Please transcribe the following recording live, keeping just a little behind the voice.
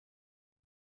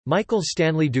Michael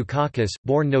Stanley Dukakis,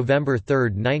 born November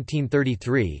 3,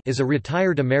 1933, is a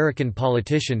retired American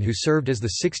politician who served as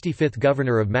the 65th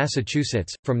Governor of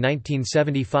Massachusetts, from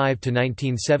 1975 to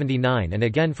 1979 and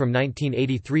again from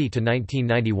 1983 to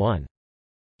 1991.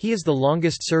 He is the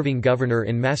longest-serving governor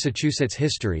in Massachusetts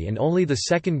history and only the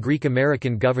second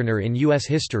Greek-American governor in U.S.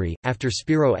 history, after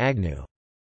Spiro Agnew.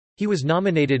 He was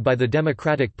nominated by the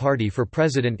Democratic Party for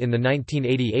president in the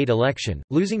 1988 election,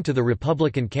 losing to the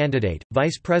Republican candidate,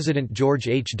 Vice President George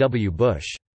H. W. Bush.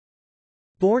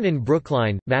 Born in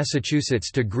Brookline,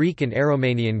 Massachusetts to Greek and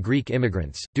Aromanian Greek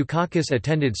immigrants, Dukakis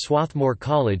attended Swarthmore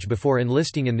College before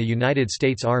enlisting in the United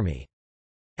States Army.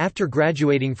 After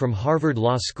graduating from Harvard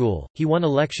Law School, he won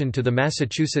election to the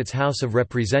Massachusetts House of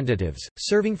Representatives,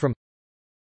 serving from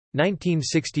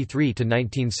 1963 to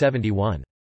 1971.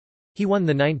 He won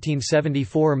the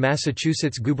 1974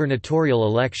 Massachusetts gubernatorial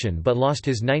election but lost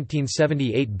his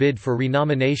 1978 bid for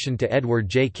renomination to Edward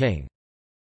J. King.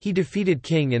 He defeated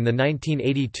King in the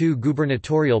 1982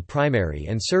 gubernatorial primary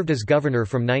and served as governor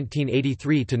from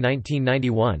 1983 to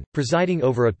 1991, presiding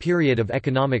over a period of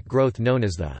economic growth known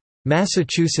as the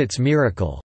Massachusetts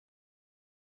Miracle.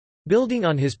 Building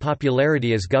on his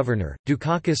popularity as governor,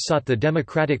 Dukakis sought the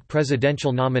Democratic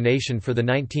presidential nomination for the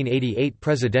 1988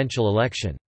 presidential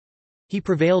election. He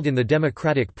prevailed in the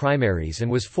Democratic primaries and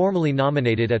was formally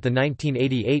nominated at the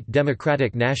 1988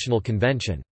 Democratic National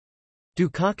Convention.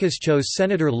 Dukakis chose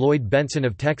Senator Lloyd Bentsen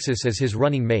of Texas as his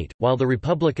running mate, while the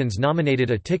Republicans nominated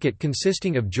a ticket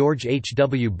consisting of George H.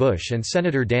 W. Bush and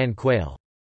Senator Dan Quayle.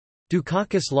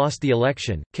 Dukakis lost the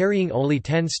election, carrying only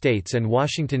 10 states and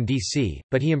Washington, D.C.,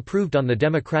 but he improved on the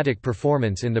Democratic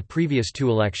performance in the previous two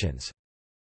elections.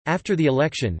 After the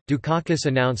election, Dukakis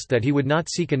announced that he would not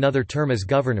seek another term as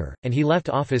governor, and he left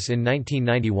office in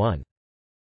 1991.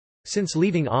 Since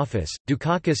leaving office,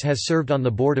 Dukakis has served on the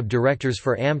board of directors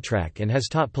for Amtrak and has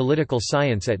taught political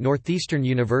science at Northeastern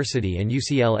University and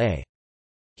UCLA.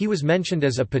 He was mentioned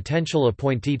as a potential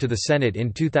appointee to the Senate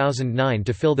in 2009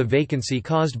 to fill the vacancy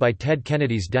caused by Ted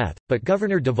Kennedy's death, but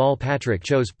Governor Deval Patrick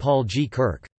chose Paul G.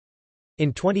 Kirk.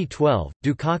 In 2012,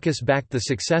 Dukakis backed the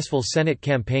successful Senate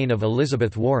campaign of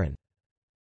Elizabeth Warren.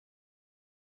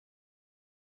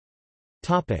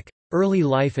 Early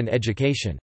life and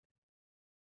education.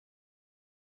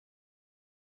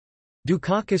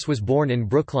 Dukakis was born in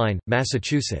Brookline,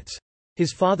 Massachusetts.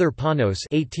 His father Panos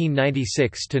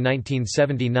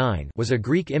 (1896–1979) was a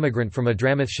Greek immigrant from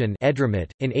Adramyttian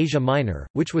Edremit, in Asia Minor,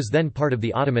 which was then part of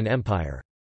the Ottoman Empire.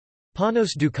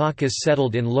 Panos Dukakis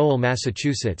settled in Lowell,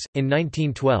 Massachusetts, in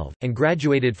 1912, and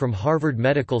graduated from Harvard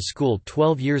Medical School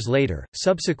 12 years later,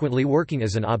 subsequently working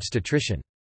as an obstetrician.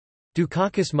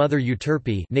 Dukakis' mother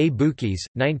Euterpe née Bukis,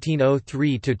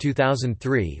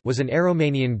 1903–2003 was an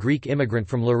Aromanian Greek immigrant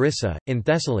from Larissa, in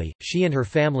Thessaly. She and her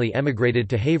family emigrated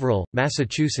to Haverhill,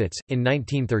 Massachusetts, in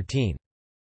 1913.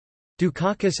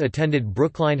 Dukakis attended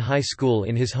Brookline High School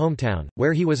in his hometown,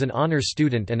 where he was an honors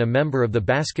student and a member of the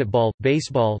basketball,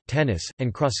 baseball, tennis,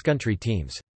 and cross-country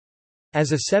teams.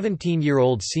 As a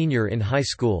 17-year-old senior in high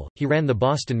school, he ran the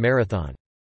Boston Marathon.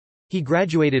 He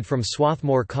graduated from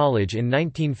Swarthmore College in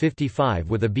 1955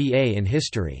 with a B.A. in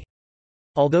history.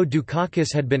 Although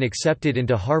Dukakis had been accepted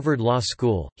into Harvard Law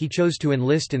School, he chose to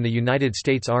enlist in the United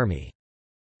States Army.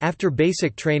 After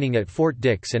basic training at Fort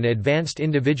Dix and advanced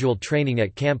individual training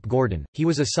at Camp Gordon, he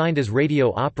was assigned as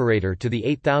radio operator to the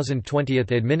 8020th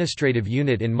Administrative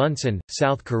Unit in Munsan,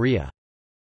 South Korea.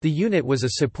 The unit was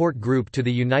a support group to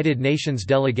the United Nations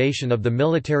delegation of the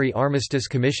Military Armistice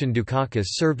Commission. Dukakis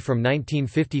served from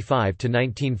 1955 to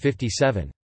 1957.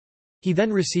 He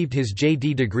then received his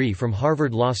J.D. degree from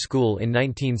Harvard Law School in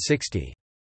 1960.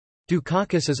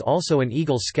 Dukakis is also an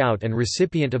Eagle Scout and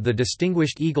recipient of the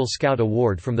Distinguished Eagle Scout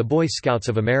Award from the Boy Scouts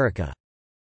of America.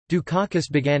 Dukakis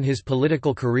began his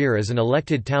political career as an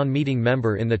elected town meeting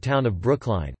member in the town of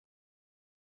Brookline.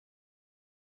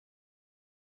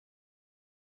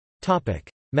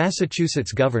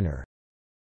 Massachusetts governor.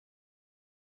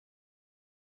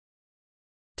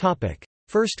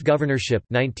 First governorship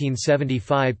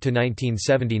 1975 to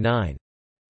 1979.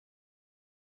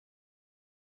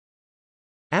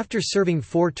 After serving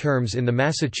 4 terms in the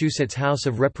Massachusetts House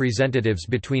of Representatives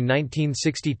between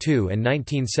 1962 and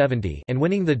 1970 and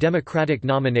winning the Democratic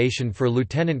nomination for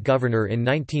lieutenant governor in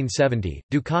 1970,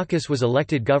 Dukakis was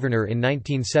elected governor in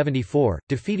 1974,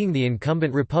 defeating the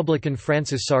incumbent Republican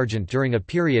Francis Sargent during a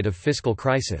period of fiscal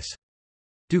crisis.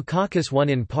 Dukakis won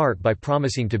in part by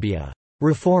promising to be a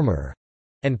 «reformer»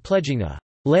 and pledging a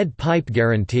 «lead pipe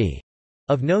guarantee»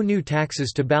 of no new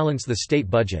taxes to balance the state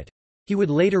budget. He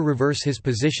would later reverse his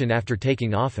position after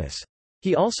taking office.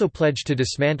 He also pledged to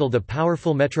dismantle the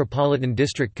powerful Metropolitan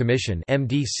District Commission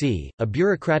 (MDC), a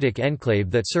bureaucratic enclave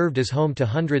that served as home to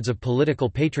hundreds of political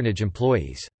patronage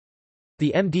employees.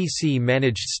 The MDC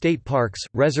managed state parks,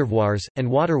 reservoirs,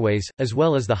 and waterways, as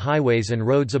well as the highways and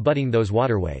roads abutting those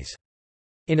waterways.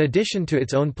 In addition to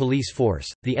its own police force,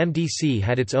 the MDC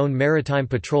had its own maritime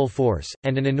patrol force,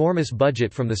 and an enormous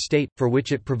budget from the state, for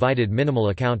which it provided minimal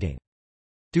accounting.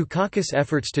 Dukakis'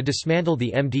 efforts to dismantle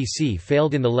the MDC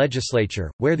failed in the legislature,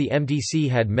 where the MDC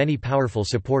had many powerful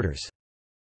supporters.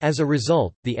 As a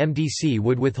result, the MDC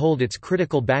would withhold its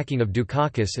critical backing of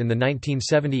Dukakis in the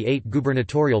 1978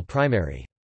 gubernatorial primary.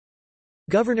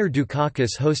 Governor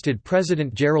Dukakis hosted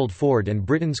President Gerald Ford and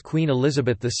Britain's Queen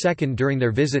Elizabeth II during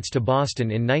their visits to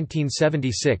Boston in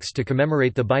 1976 to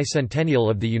commemorate the bicentennial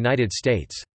of the United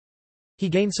States. He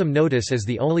gained some notice as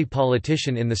the only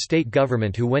politician in the state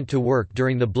government who went to work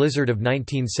during the blizzard of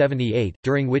 1978,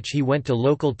 during which he went to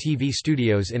local TV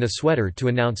studios in a sweater to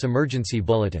announce emergency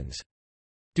bulletins.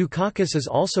 Dukakis is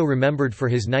also remembered for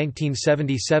his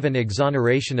 1977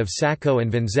 exoneration of Sacco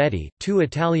and Vanzetti, two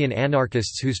Italian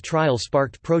anarchists whose trial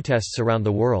sparked protests around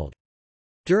the world.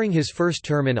 During his first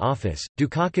term in office,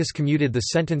 Dukakis commuted the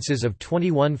sentences of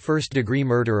 21 first-degree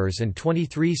murderers and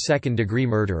 23 second-degree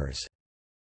murderers.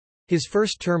 His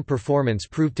first-term performance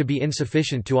proved to be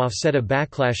insufficient to offset a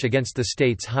backlash against the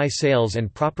state's high sales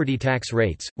and property tax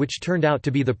rates, which turned out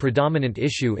to be the predominant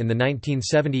issue in the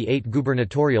 1978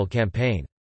 gubernatorial campaign.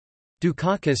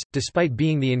 Dukakis, despite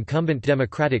being the incumbent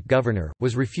Democratic governor,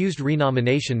 was refused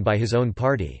renomination by his own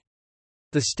party.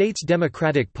 The state's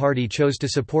Democratic Party chose to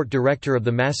support director of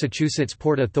the Massachusetts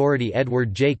Port Authority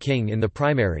Edward J. King in the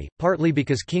primary, partly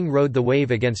because King rode the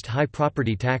wave against high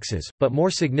property taxes, but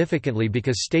more significantly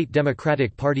because state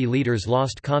Democratic Party leaders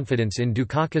lost confidence in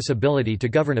Dukakis' ability to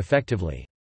govern effectively.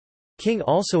 King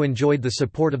also enjoyed the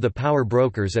support of the power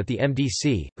brokers at the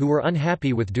MDC, who were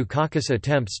unhappy with Dukakis'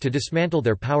 attempts to dismantle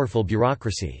their powerful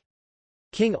bureaucracy.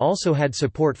 King also had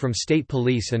support from state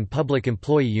police and public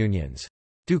employee unions.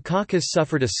 Dukakis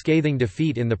suffered a scathing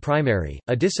defeat in the primary,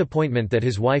 a disappointment that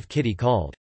his wife Kitty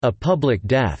called a public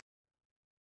death.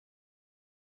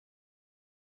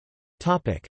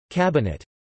 Cabinet.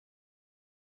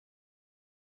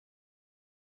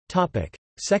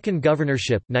 Second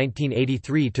governorship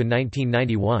 1983 to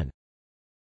 1991.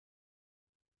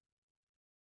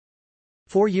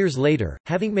 4 years later,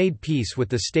 having made peace with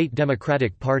the State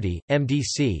Democratic Party,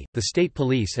 MDC, the state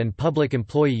police and public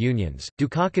employee unions,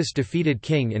 Dukakis defeated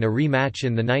King in a rematch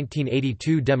in the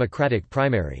 1982 Democratic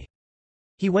primary.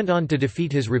 He went on to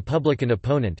defeat his Republican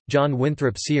opponent, John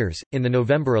Winthrop Sears, in the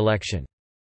November election.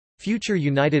 Future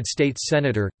United States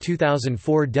Senator,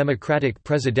 2004 Democratic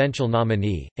presidential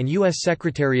nominee, and U.S.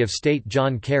 Secretary of State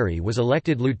John Kerry was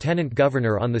elected lieutenant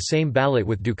governor on the same ballot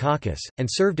with Dukakis, and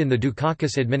served in the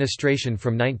Dukakis administration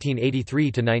from 1983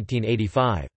 to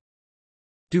 1985.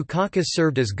 Dukakis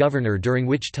served as governor, during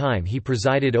which time he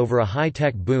presided over a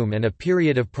high-tech boom and a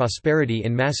period of prosperity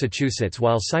in Massachusetts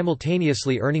while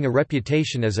simultaneously earning a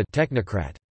reputation as a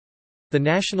technocrat. The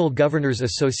National Governors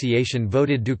Association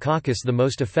voted Dukakis the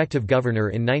most effective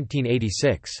governor in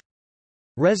 1986.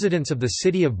 Residents of the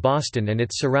city of Boston and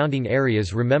its surrounding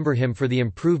areas remember him for the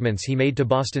improvements he made to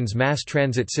Boston's mass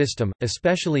transit system,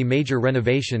 especially major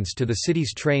renovations to the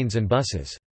city's trains and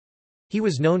buses. He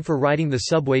was known for riding the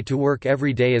subway to work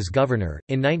every day as governor.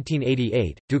 In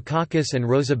 1988, Dukakis and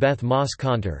Rosabeth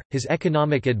Moss-Kanter, his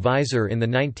economic advisor in the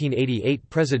 1988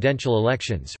 presidential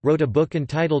elections, wrote a book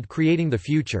entitled Creating the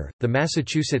Future: The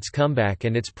Massachusetts Comeback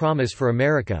and Its Promise for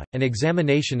America, an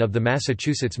examination of the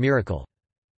Massachusetts miracle.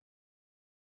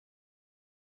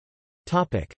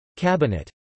 Topic: Cabinet.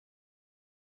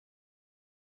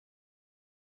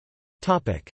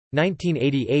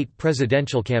 1988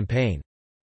 presidential campaign.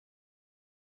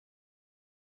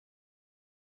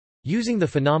 Using the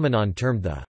phenomenon termed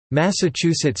the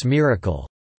Massachusetts Miracle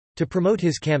to promote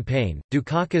his campaign,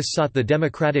 Dukakis sought the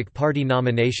Democratic Party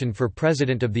nomination for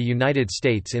President of the United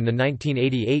States in the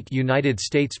 1988 United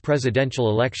States presidential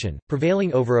election,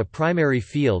 prevailing over a primary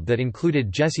field that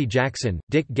included Jesse Jackson,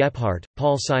 Dick Gephardt,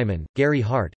 Paul Simon, Gary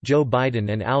Hart, Joe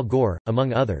Biden and Al Gore,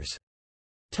 among others.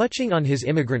 Touching on his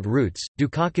immigrant roots,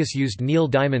 Dukakis used Neil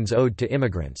Diamond's Ode to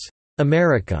Immigrants,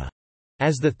 "America,"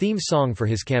 as the theme song for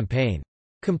his campaign.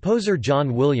 Composer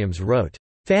John Williams wrote,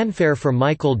 "Fanfare for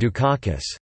Michael Dukakis,"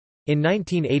 in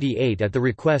 1988 at the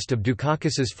request of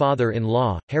Dukakis's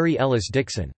father-in-law, Harry Ellis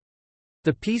Dixon.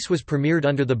 The piece was premiered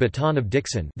under the baton of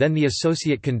Dixon, then the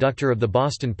associate conductor of the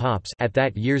Boston Pops, at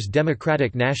that year's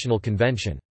Democratic National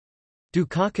Convention.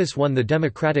 Dukakis won the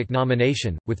Democratic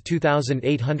nomination, with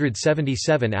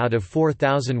 2,877 out of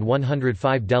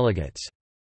 4,105 delegates.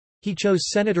 He chose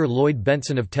Senator Lloyd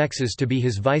Bentsen of Texas to be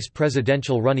his vice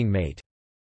presidential running mate.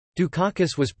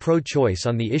 Dukakis was pro-choice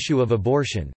on the issue of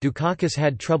abortion. Dukakis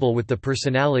had trouble with the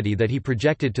personality that he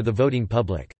projected to the voting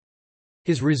public.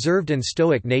 His reserved and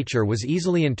stoic nature was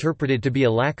easily interpreted to be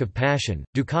a lack of passion.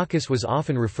 Dukakis was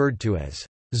often referred to as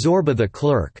Zorba the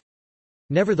clerk.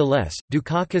 Nevertheless,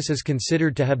 Dukakis is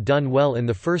considered to have done well in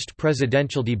the first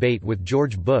presidential debate with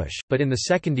George Bush, but in the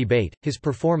second debate, his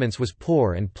performance was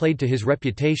poor and played to his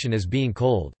reputation as being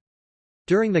cold.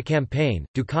 During the campaign,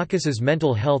 Dukakis's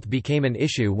mental health became an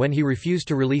issue when he refused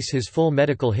to release his full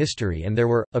medical history, and there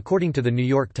were, according to the New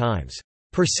York Times,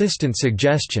 persistent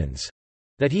suggestions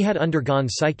that he had undergone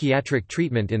psychiatric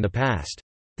treatment in the past.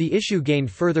 The issue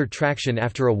gained further traction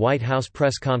after a White House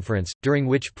press conference, during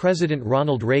which President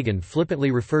Ronald Reagan flippantly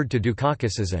referred to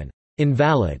Dukakis as an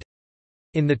invalid.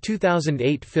 In the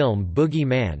 2008 film Boogie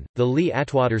Man, The Lee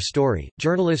Atwater Story,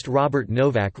 journalist Robert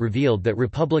Novak revealed that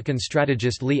Republican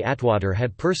strategist Lee Atwater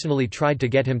had personally tried to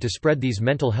get him to spread these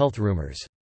mental health rumors.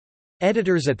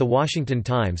 Editors at The Washington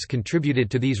Times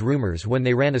contributed to these rumors when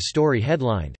they ran a story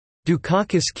headlined,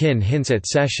 "Dukakis Kin Hints at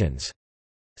Sessions,"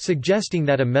 suggesting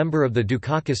that a member of the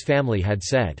Dukakis family had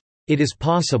said, "It is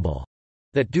possible,"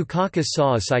 that Dukakis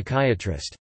saw a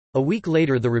psychiatrist. A week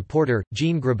later the reporter,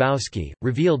 Gene Grabowski,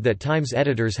 revealed that Times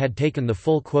editors had taken the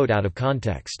full quote out of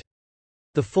context.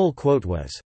 The full quote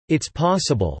was, "It's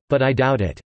possible, but I doubt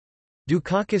it."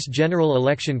 Dukakis' general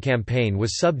election campaign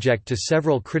was subject to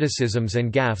several criticisms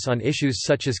and gaffes on issues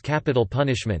such as capital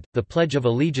punishment, the Pledge of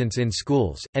Allegiance in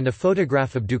schools, and a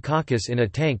photograph of Dukakis in a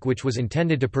tank which was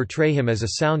intended to portray him as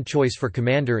a sound choice for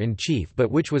commander-in-chief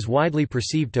but which was widely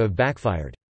perceived to have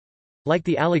backfired. Like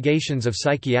the allegations of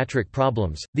psychiatric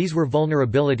problems, these were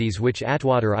vulnerabilities which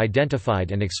Atwater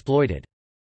identified and exploited.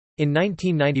 In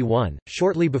 1991,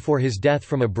 shortly before his death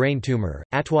from a brain tumor,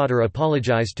 Atwater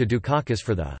apologized to Dukakis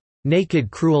for the naked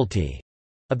cruelty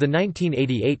of the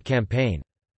 1988 campaign.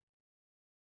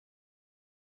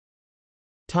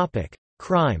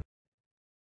 Crime.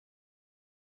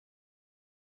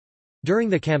 During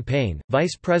the campaign,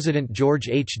 Vice President George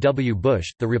H. W. Bush,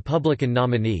 the Republican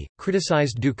nominee,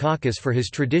 criticized Dukakis for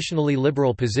his traditionally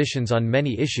liberal positions on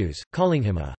many issues, calling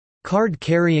him a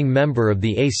card-carrying member of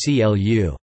the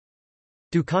ACLU.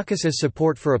 Dukakis's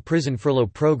support for a prison furlough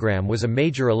program was a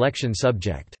major election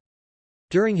subject.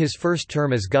 During his first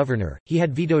term as governor, he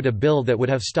had vetoed a bill that would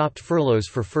have stopped furloughs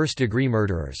for first-degree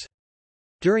murderers.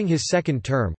 During his second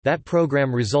term, that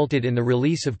program resulted in the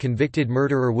release of convicted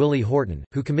murderer Willie Horton,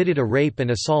 who committed a rape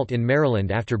and assault in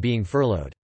Maryland after being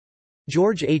furloughed.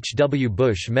 George H. W.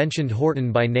 Bush mentioned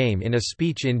Horton by name in a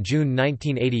speech in June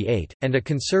 1988, and a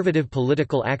conservative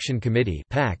political action committee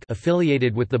 (PAC)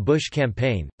 affiliated with the Bush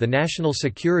campaign, the National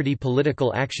Security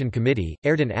Political Action Committee,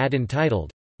 aired an ad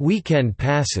entitled, "Weekend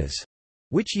Passes,"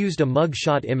 which used a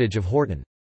mug-shot image of Horton.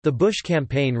 The Bush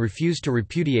campaign refused to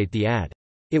repudiate the ad.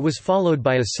 It was followed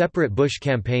by a separate Bush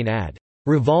campaign ad,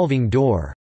 "Revolving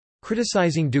Door,"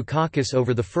 criticizing Dukakis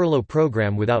over the furlough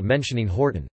program without mentioning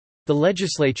Horton. The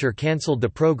legislature canceled the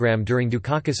program during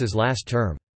Dukakis's last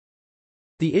term.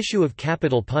 The issue of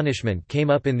capital punishment came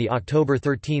up in the October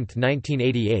 13,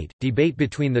 1988, debate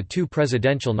between the two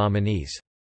presidential nominees.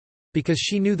 Because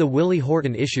she knew the Willie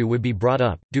Horton issue would be brought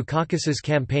up, Dukakis's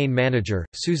campaign manager,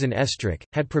 Susan Estrich,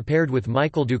 had prepared with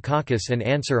Michael Dukakis an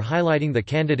answer highlighting the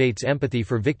candidate's empathy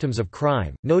for victims of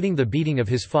crime, noting the beating of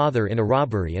his father in a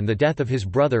robbery and the death of his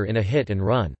brother in a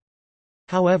hit-and-run.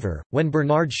 However, when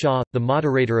Bernard Shaw, the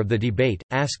moderator of the debate,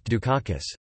 asked Dukakis,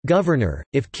 "Governor,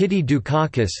 if Kitty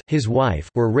Dukakis, his wife,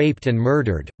 were raped and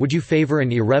murdered, would you favor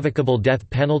an irrevocable death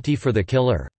penalty for the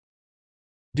killer?"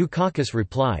 Dukakis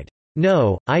replied,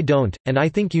 "No, I don't, and I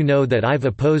think you know that I've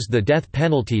opposed the death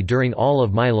penalty during all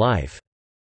of my life,"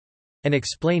 and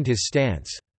explained his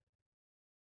stance.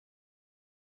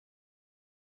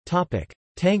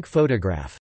 Tank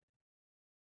photograph.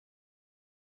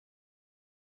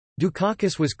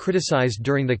 Dukakis was criticized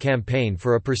during the campaign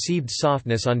for a perceived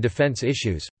softness on defense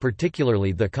issues,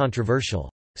 particularly the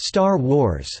controversial Star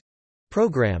Wars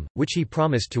program, which he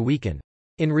promised to weaken.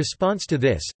 In response to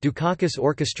this, Dukakis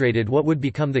orchestrated what would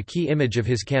become the key image of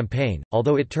his campaign,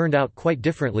 although it turned out quite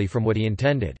differently from what he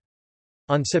intended.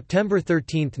 On September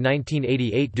 13,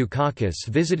 1988, Dukakis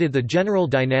visited the General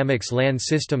Dynamics Land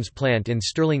Systems plant in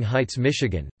Sterling Heights,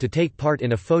 Michigan, to take part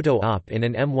in a photo op in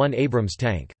an M1 Abrams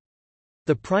tank.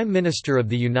 The Prime Minister of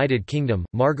the United Kingdom,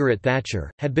 Margaret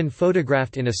Thatcher, had been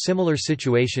photographed in a similar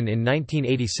situation in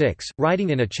 1986,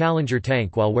 riding in a Challenger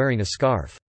tank while wearing a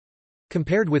scarf.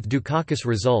 Compared with Dukakis'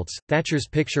 results, Thatcher's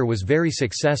picture was very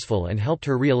successful and helped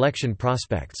her re-election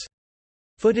prospects.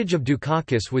 Footage of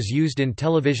Dukakis was used in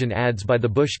television ads by the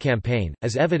Bush campaign,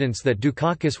 as evidence that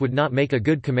Dukakis would not make a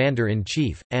good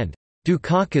commander-in-chief, and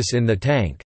 "Dukakis in the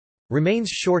tank"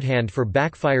 remains shorthand for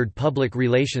backfired public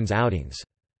relations outings.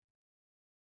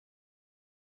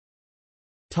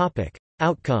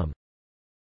 Outcome.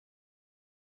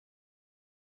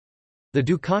 The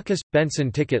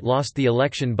Dukakis-Benson ticket lost the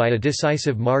election by a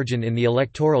decisive margin in the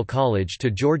Electoral College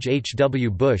to George H. W.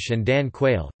 Bush and Dan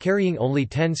Quayle, carrying only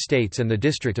 10 states and the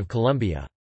District of Columbia.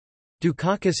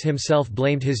 Dukakis himself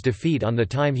blamed his defeat on the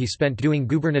time he spent doing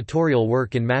gubernatorial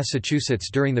work in Massachusetts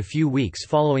during the few weeks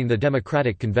following the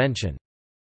Democratic Convention.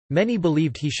 Many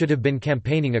believed he should have been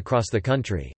campaigning across the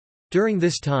country. During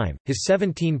this time, his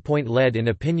 17-point lead in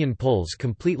opinion polls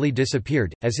completely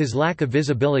disappeared, as his lack of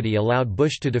visibility allowed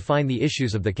Bush to define the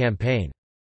issues of the campaign.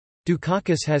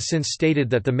 Dukakis has since stated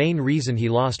that the main reason he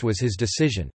lost was his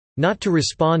decision not to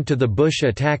respond to the Bush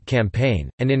attack campaign,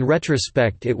 and in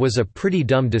retrospect it was a pretty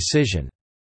dumb decision.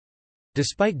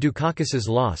 Despite Dukakis's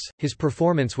loss, his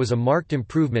performance was a marked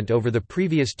improvement over the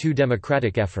previous two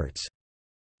Democratic efforts.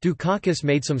 Dukakis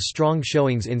made some strong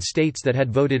showings in states that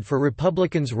had voted for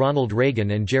Republicans Ronald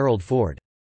Reagan and Gerald Ford.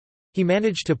 He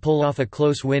managed to pull off a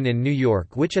close win in New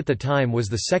York, which at the time was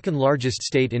the second largest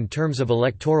state in terms of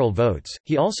electoral votes.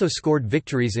 He also scored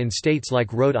victories in states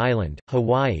like Rhode Island,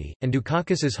 Hawaii, and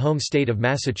Dukakis's home state of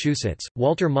Massachusetts.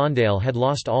 Walter Mondale had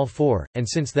lost all four, and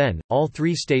since then, all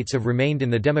three states have remained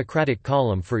in the Democratic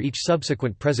column for each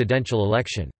subsequent presidential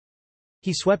election.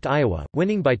 He swept Iowa,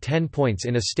 winning by 10 points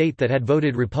in a state that had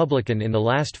voted Republican in the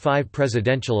last 5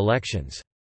 presidential elections.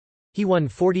 He won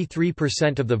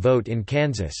 43% of the vote in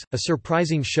Kansas, a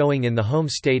surprising showing in the home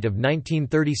state of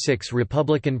 1936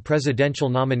 Republican presidential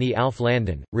nominee Alf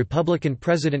Landon, Republican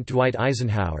President Dwight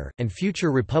Eisenhower, and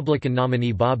future Republican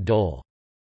nominee Bob Dole.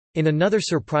 In another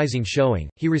surprising showing,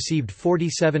 he received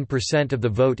 47% of the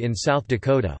vote in South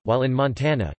Dakota, while in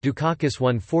Montana, Dukakis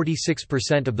won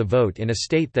 46% of the vote in a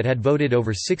state that had voted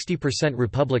over 60%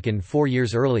 Republican 4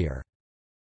 years earlier.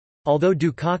 Although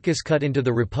Dukakis cut into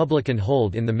the Republican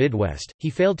hold in the Midwest, he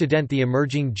failed to dent the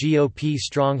emerging GOP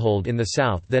stronghold in the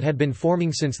South that had been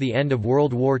forming since the end of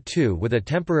World War II, with a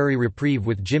temporary reprieve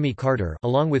with Jimmy Carter,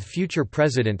 along with future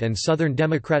President and Southern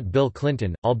Democrat Bill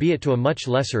Clinton, albeit to a much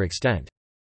lesser extent.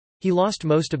 He lost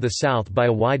most of the South by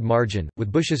a wide margin,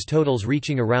 with Bush's totals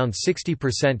reaching around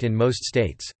 60% in most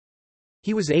states.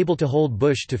 He was able to hold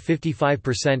Bush to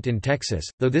 55% in Texas,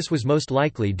 though this was most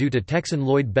likely due to Texan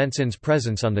Lloyd Benson's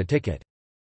presence on the ticket.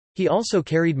 He also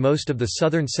carried most of the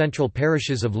southern central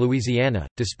parishes of Louisiana,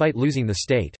 despite losing the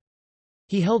state.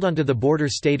 He held onto the border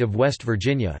state of West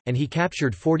Virginia, and he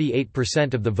captured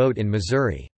 48% of the vote in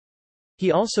Missouri.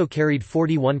 He also carried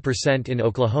 41% in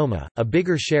Oklahoma, a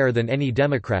bigger share than any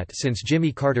Democrat since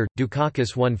Jimmy Carter.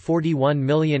 Dukakis won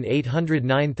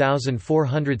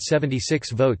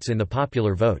 41,809,476 votes in the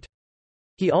popular vote.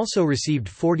 He also received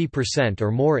 40%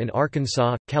 or more in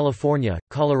Arkansas, California,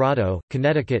 Colorado,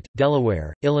 Connecticut,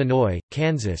 Delaware, Illinois,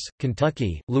 Kansas,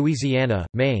 Kentucky, Louisiana,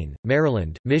 Maine,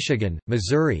 Maryland, Michigan,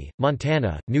 Missouri,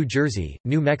 Montana, New Jersey,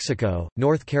 New Mexico,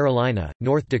 North Carolina,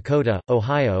 North Dakota,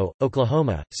 Ohio,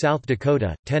 Oklahoma, South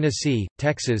Dakota, Tennessee,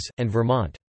 Texas, and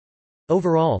Vermont.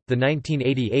 Overall, the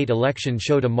 1988 election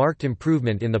showed a marked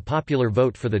improvement in the popular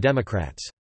vote for the Democrats.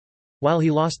 While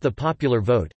he lost the popular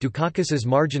vote, Dukakis's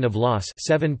margin of loss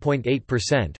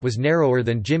 7.8% was narrower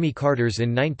than Jimmy Carter's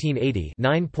in 1980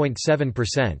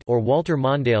 9.7% or Walter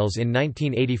Mondale's in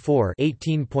 1984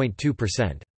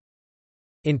 18.2%.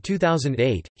 In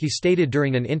 2008, he stated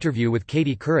during an interview with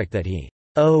Katie Couric that he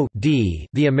owed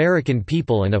the American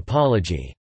people an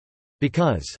apology.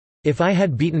 Because, "If I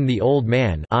had beaten the old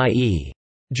man, i.e.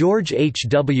 George H.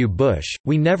 W. Bush,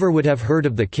 we never would have heard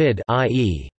of the kid,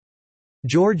 i.e.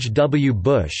 George W.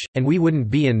 Bush, and we wouldn't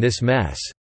be in this mess."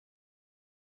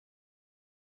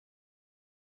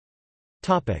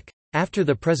 After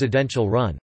the presidential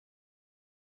run.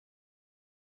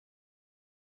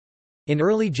 In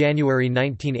early January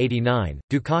 1989,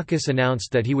 Dukakis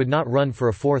announced that he would not run for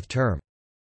a fourth term.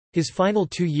 His final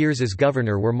 2 years as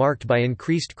governor were marked by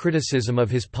increased criticism of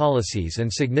his policies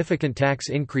and significant tax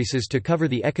increases to cover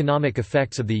the economic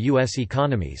effects of the U.S.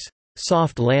 economy's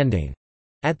soft landing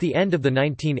at the end of the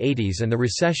 1980s and the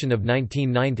recession of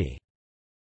 1990.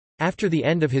 After the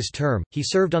end of his term, he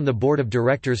served on the board of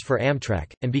directors for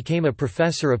Amtrak, and became a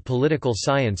professor of political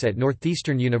science at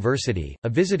Northeastern University, a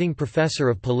visiting professor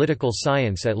of political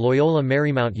science at Loyola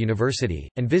Marymount University,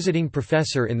 and visiting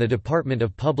professor in the Department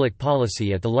of Public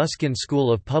Policy at the Luskin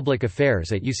School of Public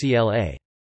Affairs at UCLA.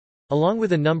 Along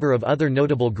with a number of other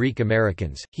notable Greek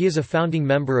Americans, he is a founding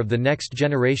member of the Next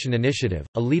Generation Initiative,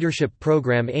 a leadership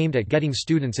program aimed at getting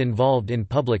students involved in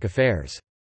public affairs.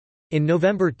 In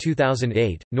November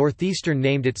 2008, Northeastern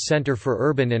named its Center for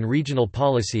Urban and Regional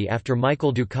Policy after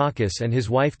Michael Dukakis and his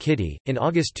wife Kitty. In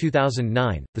August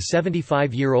 2009, the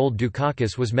 75-year-old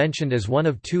Dukakis was mentioned as one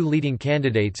of two leading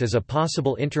candidates as a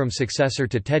possible interim successor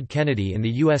to Ted Kennedy in the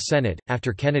U.S. Senate,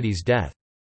 after Kennedy's death.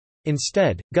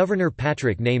 Instead, Governor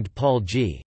Patrick named Paul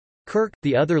G. Kirk,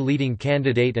 the other leading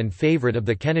candidate and favorite of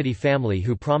the Kennedy family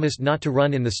who promised not to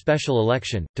run in the special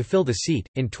election, to fill the seat.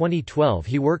 In 2012,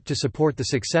 he worked to support the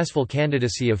successful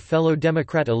candidacy of fellow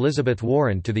Democrat Elizabeth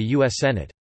Warren to the U.S.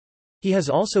 Senate. He has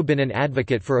also been an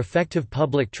advocate for effective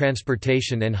public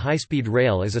transportation and high-speed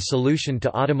rail as a solution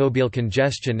to automobile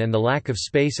congestion and the lack of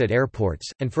space at airports,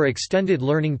 and for extended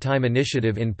learning time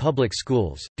initiative in public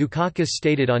schools. Dukakis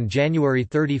stated on January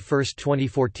 31,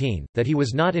 2014, that he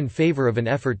was not in favor of an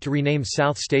effort to rename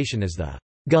South Station as the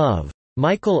Gov.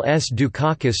 Michael S.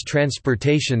 Dukakis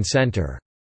Transportation Center.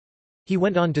 He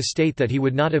went on to state that he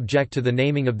would not object to the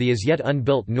naming of the as yet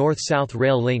unbuilt North-South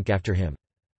rail link after him.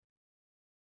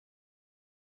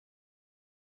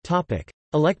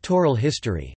 Electoral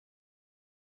history.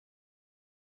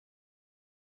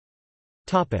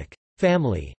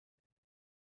 Family.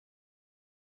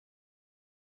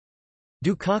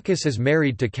 Dukakis is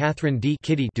married to Catherine D.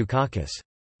 Kitty Dukakis.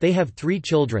 They have 3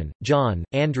 children, John,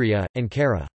 Andrea, and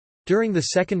Kara. During the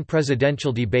second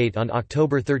presidential debate on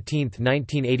October 13,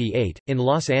 1988, in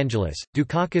Los Angeles,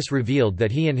 Dukakis revealed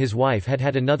that he and his wife had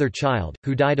had another child,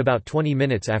 who died about 20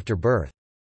 minutes after birth.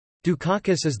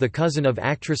 Dukakis is the cousin of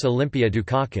actress Olympia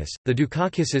Dukakis. The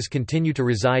Dukakises continue to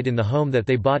reside in the home that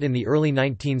they bought in the early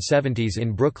 1970s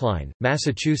in Brookline,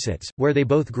 Massachusetts, where they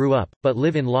both grew up, but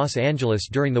live in Los Angeles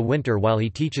during the winter while he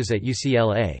teaches at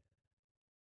UCLA.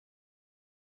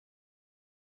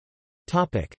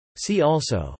 See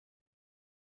also: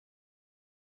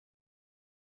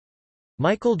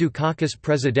 Michael Dukakis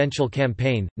presidential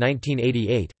campaign,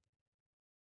 1988.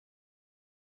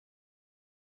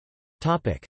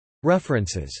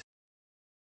 References.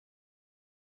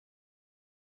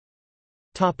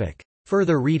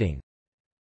 Further reading.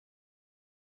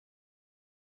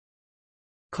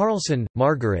 Carlson,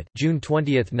 Margaret, June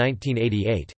 20,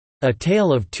 1988. A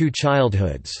Tale of Two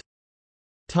Childhoods.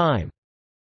 Time.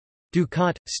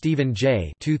 Ducat, Stephen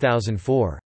J.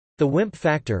 2004. The Wimp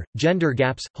Factor, Gender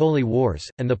Gaps, Holy Wars,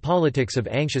 and the Politics of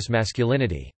Anxious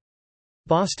Masculinity.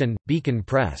 Boston, Beacon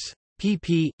Press.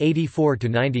 pp.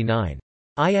 84–99.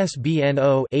 ISBN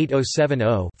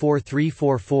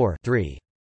 0-8070-4344-3.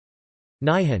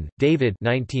 Nyhan, David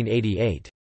 1988.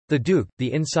 The Duke,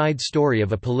 The Inside Story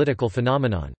of a Political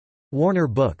Phenomenon. Warner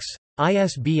Books.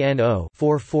 ISBN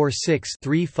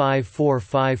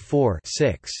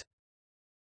 0-446-35454-6.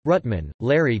 Rutman,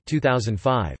 Larry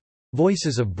 2005.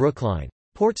 Voices of Brookline.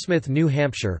 Portsmouth, New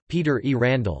Hampshire, Peter E.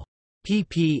 Randall.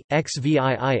 pp.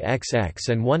 XVIIXX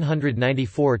and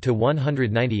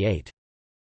 194–198.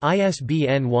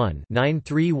 ISBN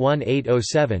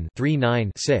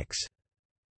 1-931807-39-6.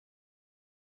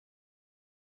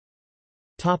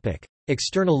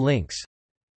 External links.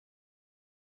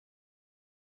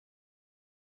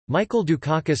 Michael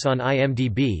Dukakis on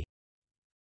IMDb.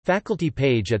 Faculty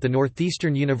page at the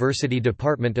Northeastern University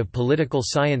Department of Political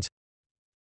Science.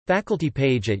 Faculty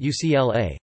page at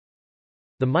UCLA.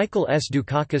 The Michael S.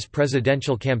 Dukakis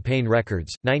Presidential Campaign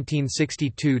Records,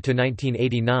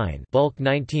 1962–1989 bulk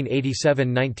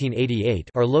 1987–1988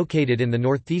 are located in the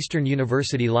Northeastern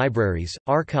University Libraries,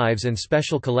 Archives and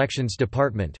Special Collections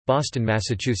Department, Boston,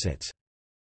 Massachusetts.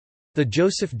 The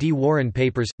Joseph D. Warren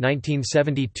Papers,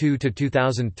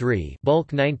 1972–2003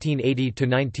 bulk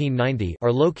 1980–1990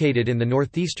 are located in the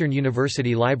Northeastern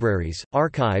University Libraries,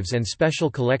 Archives and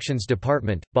Special Collections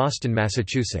Department, Boston,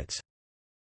 Massachusetts.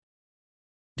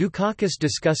 Dukakis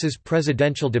discusses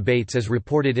presidential debates as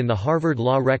reported in the Harvard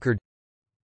Law Record.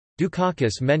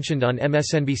 Dukakis mentioned on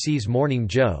MSNBC's Morning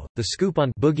Joe, The Scoop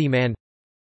on Boogeyman.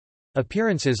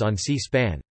 Appearances on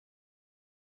C-SPAN.